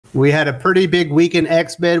We had a pretty big week in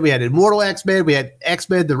X-Men. We had Immortal X-Men. We had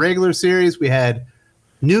X-Men, the regular series. We had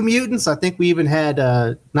New Mutants. I think we even had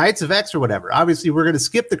Knights of X or whatever. Obviously, we're going to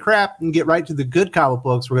skip the crap and get right to the good comic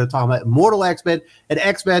books. We're going to talk about Immortal X-Men and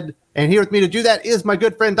X-Men. And here with me to do that is my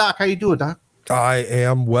good friend, Doc. How you doing, Doc? I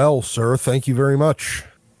am well, sir. Thank you very much.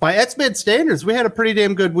 By X-Men standards, we had a pretty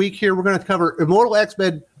damn good week here. We're going to cover Immortal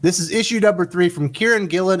X-Men. This is issue number 3 from Kieron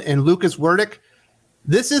Gillen and Lucas Wernick.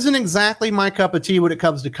 This isn't exactly my cup of tea when it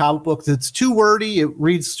comes to comic books. It's too wordy. It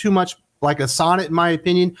reads too much like a sonnet, in my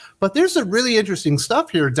opinion. But there's some really interesting stuff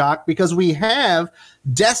here, Doc, because we have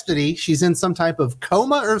Destiny. She's in some type of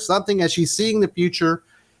coma or something as she's seeing the future,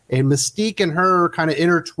 and Mystique and her are kind of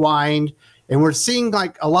intertwined. And we're seeing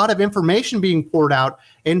like a lot of information being poured out.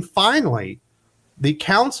 And finally, the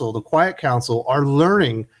council, the Quiet Council, are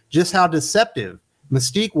learning just how deceptive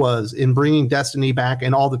Mystique was in bringing Destiny back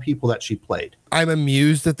and all the people that she played. I'm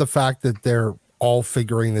amused at the fact that they're all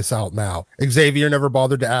figuring this out now. Xavier never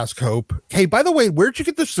bothered to ask Hope, hey, by the way, where'd you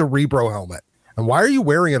get the Cerebro helmet? And why are you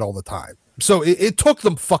wearing it all the time? So it took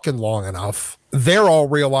them fucking long enough. They're all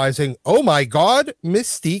realizing, oh my God,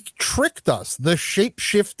 Mystique tricked us. The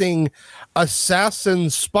shape-shifting assassin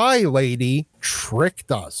spy lady tricked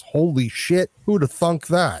us. Holy shit, who'd have thunk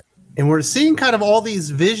that? And we're seeing kind of all these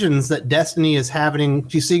visions that Destiny is having.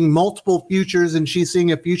 She's seeing multiple futures, and she's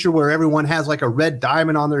seeing a future where everyone has like a red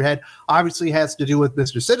diamond on their head. Obviously has to do with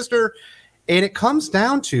Mr. Sinister. And it comes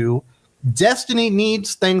down to Destiny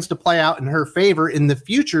needs things to play out in her favor in the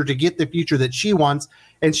future to get the future that she wants.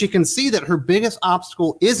 And she can see that her biggest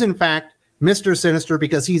obstacle is, in fact, Mr. Sinister,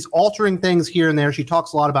 because he's altering things here and there. She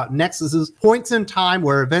talks a lot about nexuses, points in time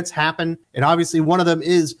where events happen. And obviously one of them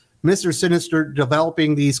is Mr. Sinister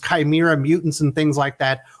developing these chimera mutants and things like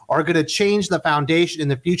that are going to change the foundation in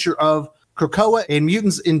the future of Krakoa and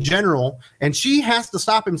mutants in general. And she has to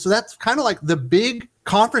stop him. So that's kind of like the big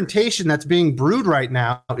confrontation that's being brewed right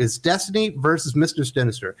now is Destiny versus Mr.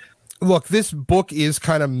 Sinister. Look, this book is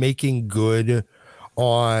kind of making good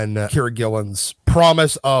on Kieron Gillen's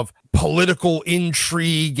promise of political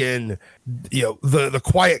intrigue and, you know, the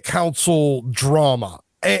Quiet Council drama.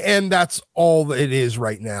 And that's all it is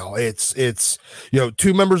right now. It's you know,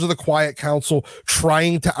 two members of the Quiet Council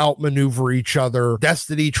trying to outmaneuver each other.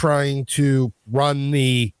 Destiny trying to run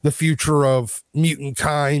the future of mutant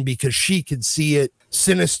kind because she could see it.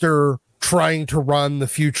 Sinister trying to run the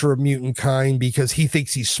future of mutant kind because he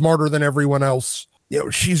thinks he's smarter than everyone else. You know,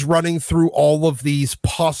 she's running through all of these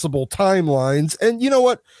possible timelines. And you know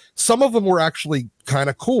what? Some of them were actually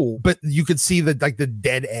kind of cool, but you could see that like the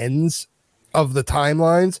dead ends of the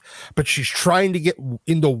timelines, but she's trying to get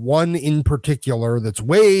into one in particular that's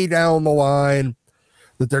way down the line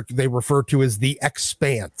that they refer to as the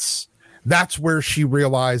Expanse. That's where she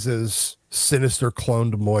realizes Sinister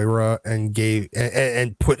cloned Moira and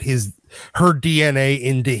put her DNA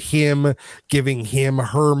into him, giving him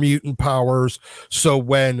her mutant powers. So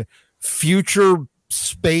when future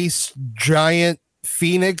space giant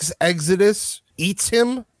Phoenix Exodus eats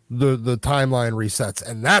him, the timeline resets,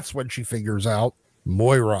 and that's when she figures out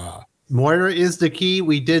Moira. Moira is the key.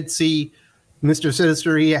 We did see Mr.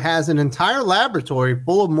 Sinister. He has an entire laboratory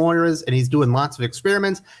full of Moiras, and he's doing lots of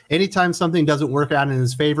experiments. Anytime something doesn't work out in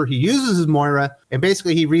his favor, he uses his Moira, and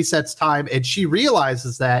basically he resets time, and she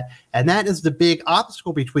realizes that, and that is the big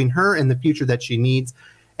obstacle between her and the future that she needs.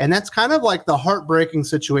 And that's kind of like the heartbreaking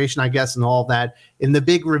situation, I guess, and all that. In the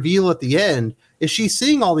big reveal at the end, is she's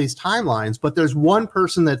seeing all these timelines, but there's one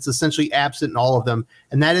person that's essentially absent in all of them,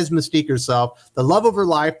 and that is Mystique herself. The love of her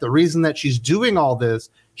life, the reason that she's doing all this,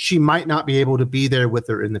 she might not be able to be there with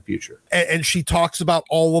her in the future. And she talks about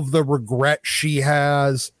all of the regret she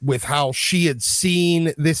has with how she had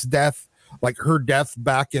seen this death, like her death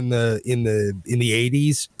back in the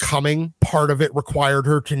 80s coming. Part of it required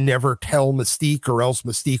her to never tell Mystique, or else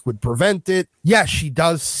Mystique would prevent it. Yeah, she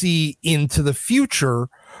does see into the future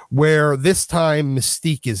where this time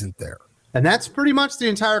Mystique isn't there. And that's pretty much the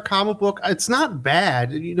entire comic book. It's not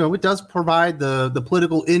bad. You know, it does provide the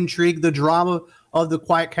political intrigue, the drama of the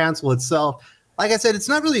Quiet Council itself. Like I said, it's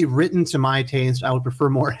not really written to my taste. I would prefer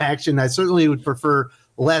more action. I certainly would prefer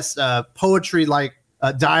less poetry-like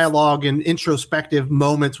dialogue and introspective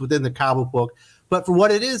moments within the comic book. But for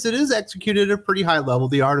what it is executed at a pretty high level.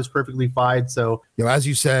 The art is perfectly fine. So, you know, as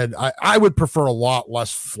you said, I would prefer a lot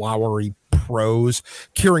less flowery prose.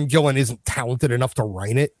 Kieron Gillen isn't talented enough to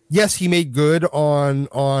write it. Yes, he made good on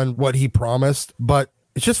what he promised, but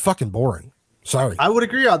it's just fucking boring. Sorry. I would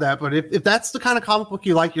agree on that, but if that's the kind of comic book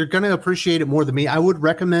you like, you're going to appreciate it more than me. I would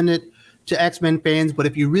recommend it to X-Men fans, but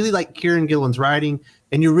if you really like Kieron Gillen's writing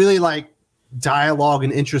and you really like dialogue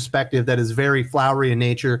and introspective that is very flowery in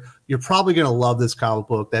nature, you're probably going to love this comic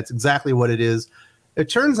book. That's exactly what it is. It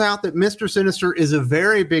turns out that Mr. Sinister is a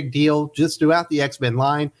very big deal just throughout the X-Men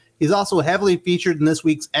line. He's also heavily featured in this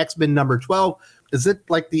week's X-Men number 12. Is it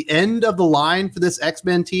like the end of the line for this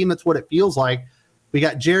X-Men team? That's what it feels like. We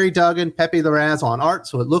got Gerry Duggan, Pepe Larraz on art,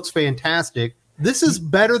 so it looks fantastic. This is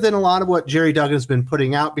better than a lot of what Gerry Duggan has been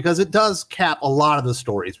putting out because it does cap a lot of the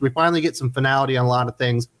stories. We finally get some finality on a lot of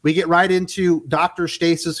things. We get right into Dr.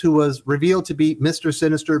 Stasis, who was revealed to be Mr.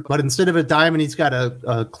 Sinister, but instead of a diamond, he's got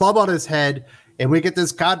a club on his head. And we get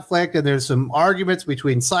this conflict, and there's some arguments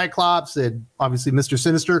between Cyclops and obviously Mr.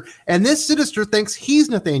 Sinister. And this Sinister thinks he's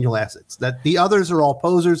Nathaniel Essex, that the others are all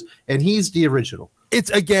posers, and he's the original. It's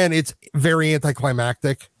very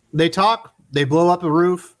anticlimactic. They talk, they blow up a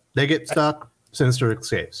roof, they get stuck, Sinister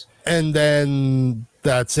escapes. And then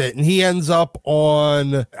that's it. And he ends up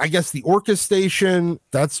on, I guess, the Orcus station.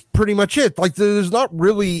 That's pretty much it. Like, there's not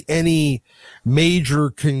really any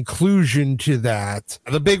major conclusion to that.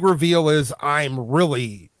 The big reveal is I'm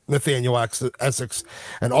really Nathaniel Essex,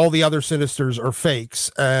 and all the other Sinisters are fakes.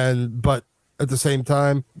 But at the same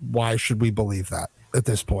time, why should we believe that at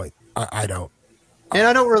this point? I don't. And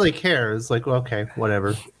I don't really care. It's like, well, okay,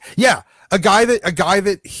 whatever. Yeah. A guy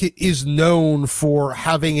that is known for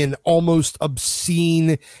having an almost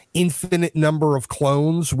obscene infinite number of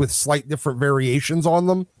clones with slight different variations on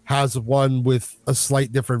them has one with a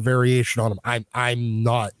slight different variation on them. I'm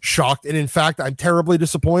not shocked. And in fact, I'm terribly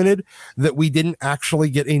disappointed that we didn't actually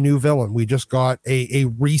get a new villain. We just got a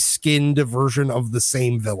reskinned version of the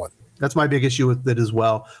same villain. That's my big issue with it as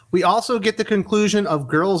well. We also get the conclusion of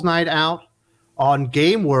Girls' Night Out on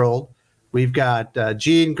Game World. We've got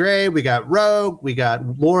Jean Grey, we got Rogue, we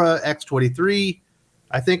got Laura X-23.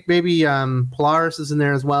 I think maybe Polaris is in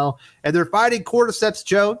there as well. And they're fighting Cordyceps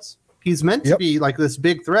Jones. He's meant to be like this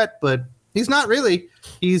big threat, but he's not really.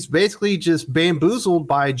 He's basically just bamboozled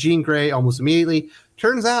by Jean Grey almost immediately.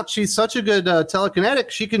 Turns out she's such a good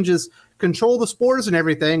telekinetic, she can just control the spores and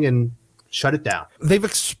everything and shut it down. They've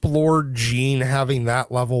explored Jean having that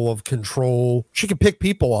level of control. She can pick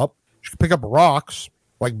people up. She can pick up rocks.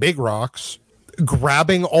 Like big rocks,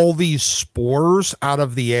 grabbing all these spores out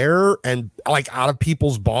of the air and like out of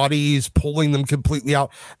people's bodies, pulling them completely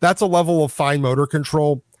out. That's a level of fine motor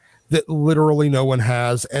control that literally no one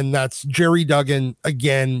has. And that's Gerry Duggan,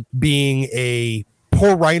 again, being a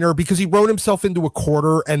poor writer because he wrote himself into a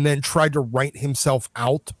corner and then tried to write himself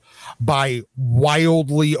out by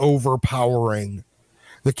wildly overpowering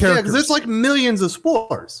the characters. Yeah, because there's like millions of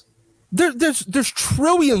spores. There's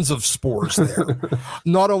trillions of spores there.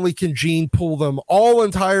 Not only can Jean pull them all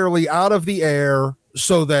entirely out of the air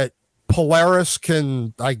so that Polaris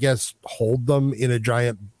can, I guess, hold them in a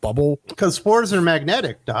giant bubble. Because spores are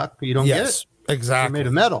magnetic, Doc. You don't get it. Exactly. They're made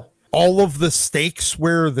of metal. All of the stakes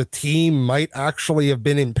where the team might actually have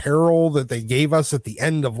been in peril that they gave us at the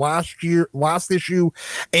end of last issue,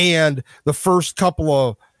 and the first couple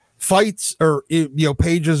of fights or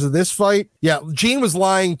pages of this fight. Yeah, Jean was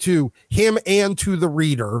lying to him and to the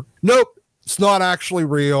reader. Nope, it's not actually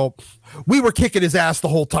real. We were kicking his ass the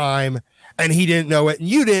whole time and he didn't know it and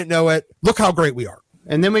you didn't know it. Look how great we are.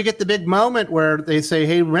 And then we get the big moment where they say,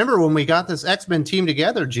 hey, remember when we got this X-Men team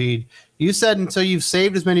together, Jean, you said until you've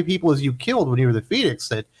saved as many people as you killed when you were the Phoenix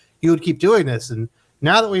that you would keep doing this. And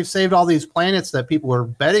now that we've saved all these planets that people were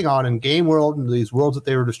betting on in Game World and these worlds that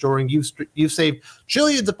they were destroying, you've saved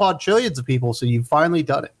trillions upon trillions of people, so you've finally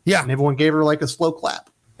done it. Yeah. And everyone gave her like a slow clap.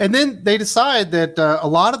 And then they decide that a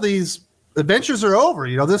lot of these adventures are over.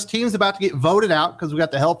 This team's about to get voted out because we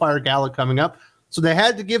got the Hellfire Gala coming up. So they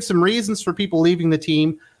had to give some reasons for people leaving the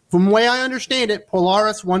team. From the way I understand it,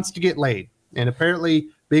 Polaris wants to get laid. And apparently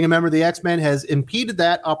being a member of the X-Men has impeded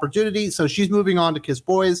that opportunity, so she's moving on to kiss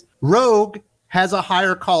boys. Rogue has a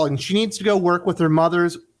higher calling. She needs to go work with her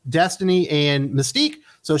mothers, Destiny and Mystique.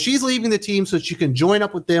 So she's leaving the team so she can join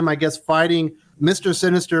up with them, I guess, fighting Mr.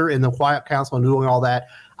 Sinister and the Quiet Council and doing all that.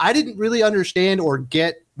 I didn't really understand or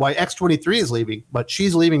get why X-23 is leaving, but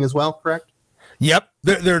she's leaving as well, correct? Yep.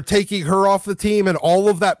 They're taking her off the team, and all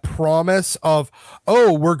of that promise of,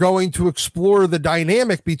 oh, we're going to explore the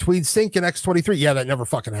dynamic between Sync and X-23. Yeah, that never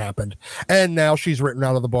fucking happened. And now she's written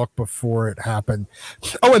out of the book before it happened.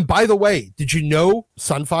 Oh, and by the way, did you know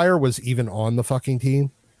Sunfire was even on the fucking team?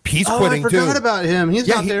 He's quitting too. I forgot about him. He's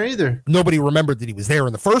not there either. Nobody remembered that he was there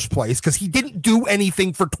in the first place because he didn't do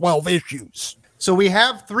anything for 12 issues. So we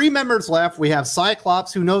have 3 members left. We have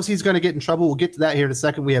Cyclops, who knows he's going to get in trouble. We'll get to that here in a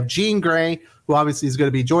second. We have Jean Grey, who obviously is going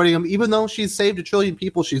to be joining him. Even though she's saved a trillion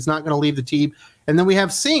people, she's not going to leave the team. And then we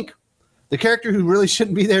have Sync, the character who really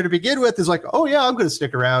shouldn't be there to begin with, is like, oh, yeah, I'm going to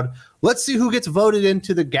stick around. Let's see who gets voted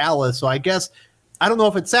into the gala. So I guess I don't know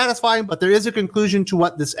if it's satisfying, but there is a conclusion to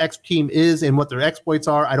what this X team is and what their exploits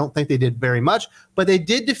are. I don't think they did very much, but they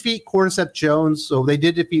did defeat Cordyceps Jones, so they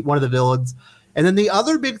did defeat one of the villains. And then the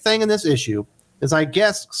other big thing in this issue is, I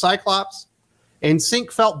guess, Cyclops and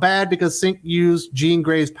Sync felt bad because Sync used Jean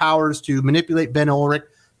Grey's powers to manipulate Ben Ulrich,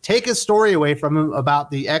 take his story away from him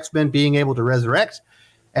about the X-Men being able to resurrect,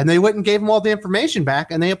 and they went and gave him all the information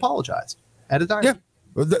back, and they apologized at a time. Yeah,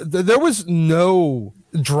 there was no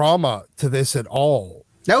drama to this at all.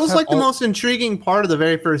 That was like the most intriguing part of the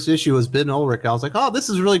very first issue was Ben Ulrich. I was like, oh, this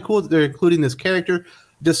is really cool that they're including this character,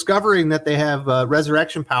 discovering that they have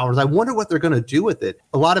resurrection powers. I wonder what they're going to do with it.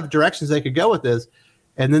 A lot of directions they could go with this.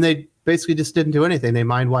 And then they basically just didn't do anything. They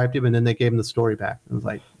mind wiped him, and then they gave him the story back. It was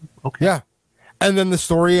like, okay. Yeah. And then the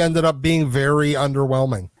story ended up being very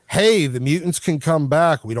underwhelming. Hey, the mutants can come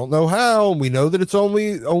back. We don't know how. We know that it's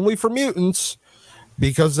only for mutants,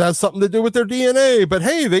 because that's something to do with their DNA, but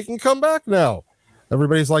hey, they can come back now.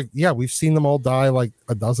 Everybody's like, yeah, we've seen them all die like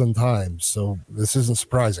a dozen times, so this isn't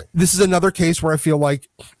surprising. This is another case where I feel like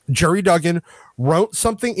Gerry Duggan wrote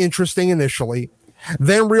something interesting initially,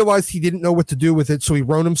 then realized he didn't know what to do with it, so he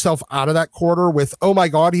wrote himself out of that quarter with, oh my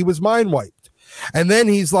God, he was mind wiped. And then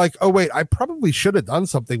he's like, oh, wait, I probably should have done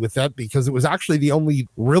something with that, because it was actually the only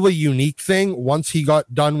really unique thing once he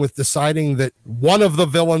got done with deciding that one of the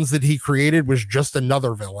villains that he created was just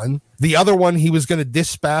another villain. The other one he was going to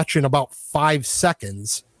dispatch in about 5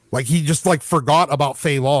 seconds. Like, he just like forgot about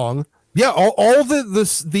Fei Long. Yeah, all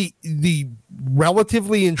the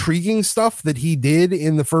relatively intriguing stuff that he did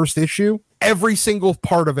in the first issue, every single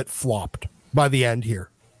part of it flopped by the end here.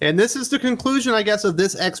 And this is the conclusion, I guess, of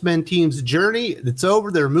this X-Men team's journey. It's over.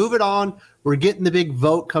 They're moving on. We're getting the big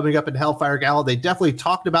vote coming up in Hellfire Gala. They definitely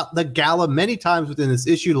talked about the gala many times within this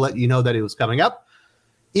issue to let you know that it was coming up.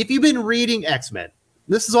 If you've been reading X-Men,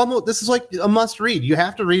 this is like a must read. You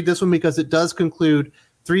have to read this one because it does conclude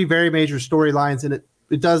 3 very major storylines, and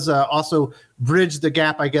it does also bridge the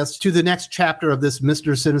gap, I guess, to the next chapter of this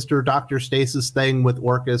Mr. Sinister, Dr. Stasis thing with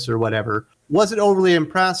Orcus or whatever. Wasn't overly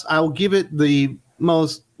impressed. I will give it the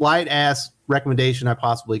most light-ass recommendation I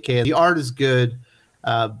possibly can. The art is good.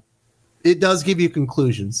 It does give you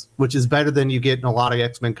conclusions, which is better than you get in a lot of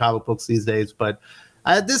X-Men comic books these days. But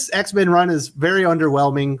this X-Men run is very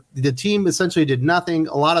underwhelming. The team essentially did nothing.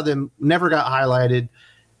 A lot of them never got highlighted.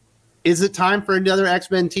 Is it time for another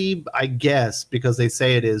X-Men team? I guess, because they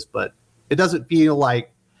say it is, but it doesn't feel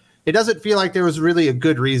like there was really a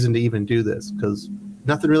good reason to even do this, because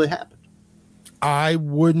nothing really happened. I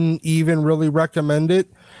wouldn't even really recommend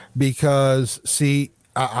it, because, see,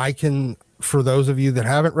 I can, for those of you that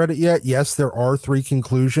haven't read it yet, yes, there are 3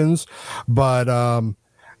 conclusions, but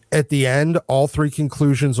at the end, all 3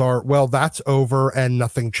 conclusions are, well, that's over and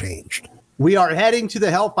nothing changed. We are heading to the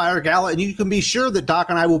Hellfire Gala, and you can be sure that Doc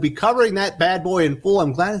and I will be covering that bad boy in full.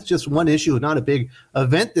 I'm glad it's just one issue, not a big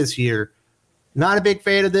event this year. Not a big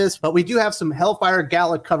fan of this, but we do have some Hellfire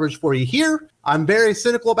Gala coverage for you here. I'm very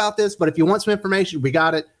cynical about this, but if you want some information, we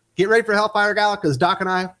got it. Get ready for Hellfire Gala, because Doc and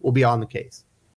I will be on the case.